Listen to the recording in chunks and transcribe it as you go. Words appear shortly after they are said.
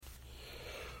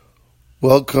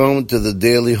Welcome to the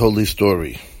Daily Holy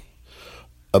Story.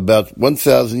 About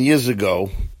 1,000 years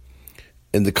ago,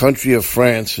 in the country of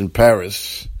France, in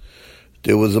Paris,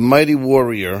 there was a mighty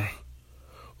warrior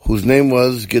whose name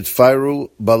was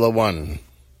Gitfairu Balawan,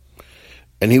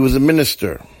 and he was a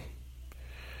minister,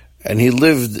 and he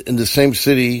lived in the same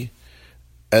city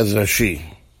as Rashi.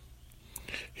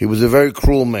 He was a very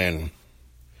cruel man,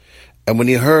 and when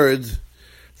he heard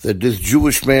that this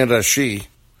Jewish man Rashi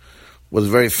was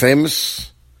very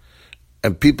famous,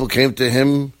 and people came to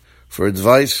him for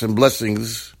advice and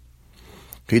blessings,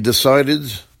 he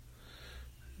decided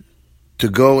to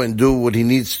go and do what he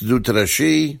needs to do to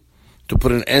Rashi to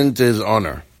put an end to his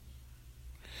honor.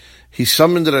 He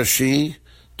summoned Rashi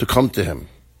to come to him.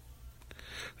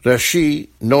 Rashi,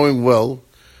 knowing well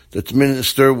that the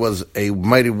minister was a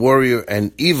mighty warrior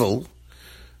and evil,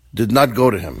 did not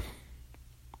go to him.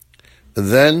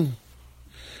 Then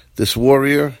this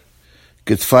warrior,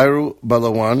 Gitfairu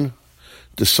Balawan,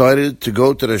 decided to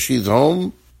go to Rashi's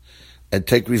home and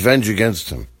take revenge against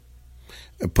him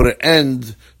and put an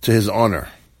end to his honor.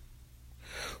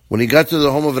 When he got to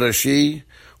the home of Rashi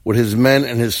with his men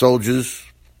and his soldiers,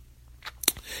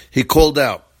 he called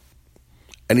out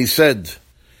and he said,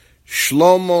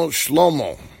 "Shlomo,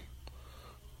 Shlomo,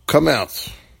 come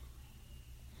out."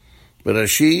 But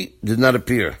Rashi did not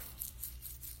appear.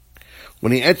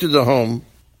 When he entered the home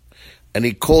and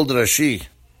he called Rashi,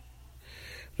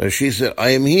 Rashi said, "I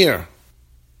am here."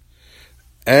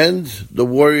 And the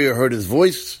warrior heard his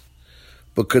voice,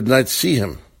 but could not see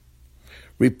him.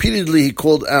 Repeatedly he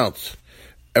called out,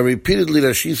 and repeatedly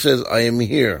Rashi says, "I am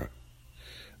here."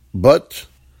 But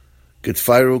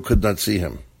Gitfairu could not see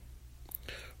him.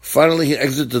 Finally he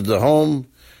exited the home,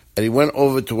 and he went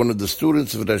over to one of the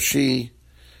students of Rashi,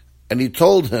 and he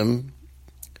told him,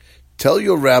 "Tell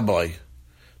your rabbi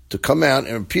to come out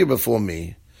and appear before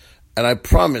me, and I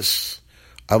promise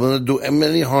I will not do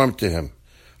any harm to him.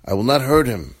 I will not hurt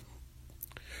him."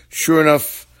 Sure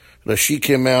enough, Rashi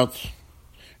came out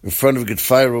in front of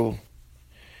Gitfairu,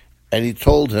 and he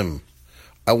told him,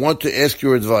 "I want to ask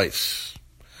your advice.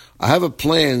 I have a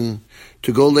plan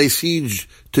to go lay siege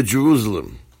to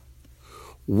Jerusalem.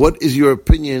 What is your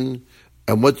opinion,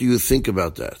 and what do you think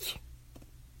about that?"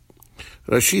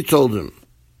 Rashi told him,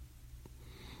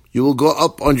 "You will go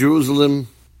up on Jerusalem,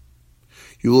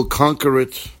 you will conquer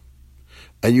it,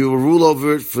 and you will rule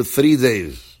over it for 3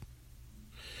 days.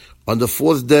 On the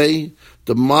 4th day,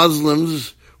 the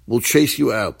Muslims will chase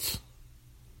you out,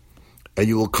 and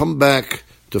you will come back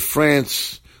to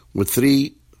France with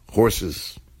 3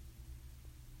 horses.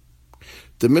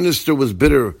 The minister was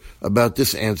bitter about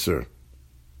this answer,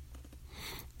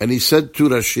 and he said to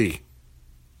Rashi,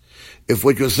 "If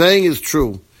what you're saying is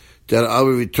true, that I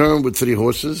will return with 3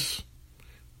 horses,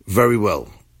 very well.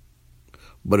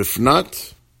 But if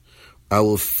not, I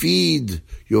will feed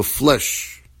your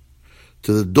flesh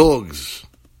to the dogs,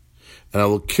 and I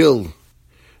will kill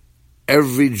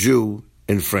every Jew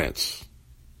in France."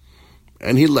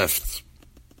 And he left.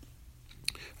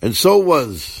 And so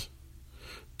was.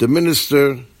 The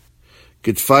minister,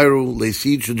 Gitfairu, laid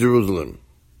siege to Jerusalem.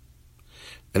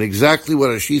 And exactly what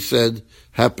Rashi said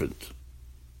happened.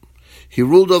 He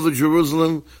ruled over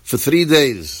Jerusalem for 3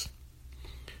 days.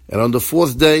 And on the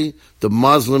 4th day, the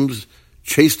Muslims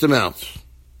chased him out.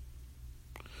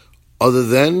 Other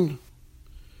than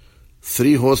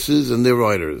 3 horses and their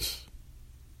riders.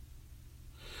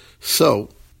 So,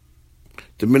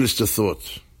 the minister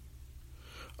thought,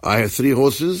 I have 3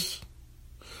 horses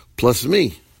plus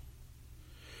me.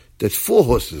 That's 4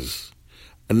 horses,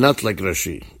 and not like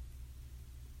Rashi.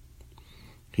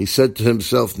 He said to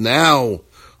himself, now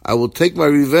I will take my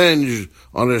revenge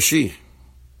on Rashi.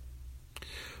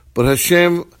 But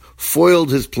Hashem foiled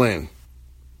his plan.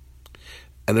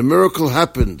 And a miracle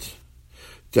happened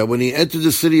that when he entered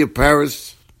the city of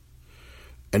Paris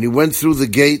and he went through the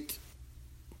gate,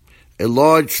 a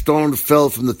large stone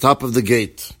fell from the top of the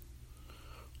gate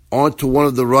onto one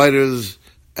of the riders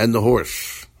and the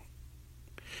horse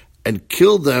and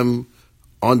killed them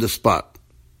on the spot.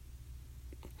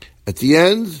 At the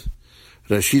end,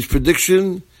 Rashi's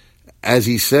prediction, as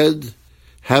he said,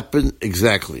 happened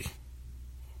exactly.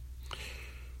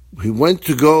 He went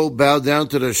to go bow down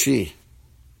to Rashi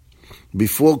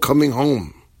before coming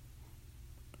home.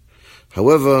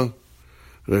 However,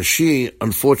 Rashi,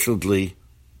 unfortunately,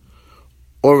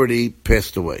 already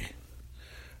passed away.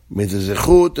 May the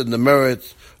zechut and the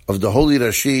merit of the holy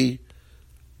Rashi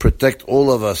protect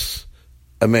all of us.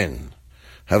 Amen.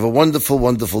 Have a wonderful,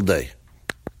 wonderful day.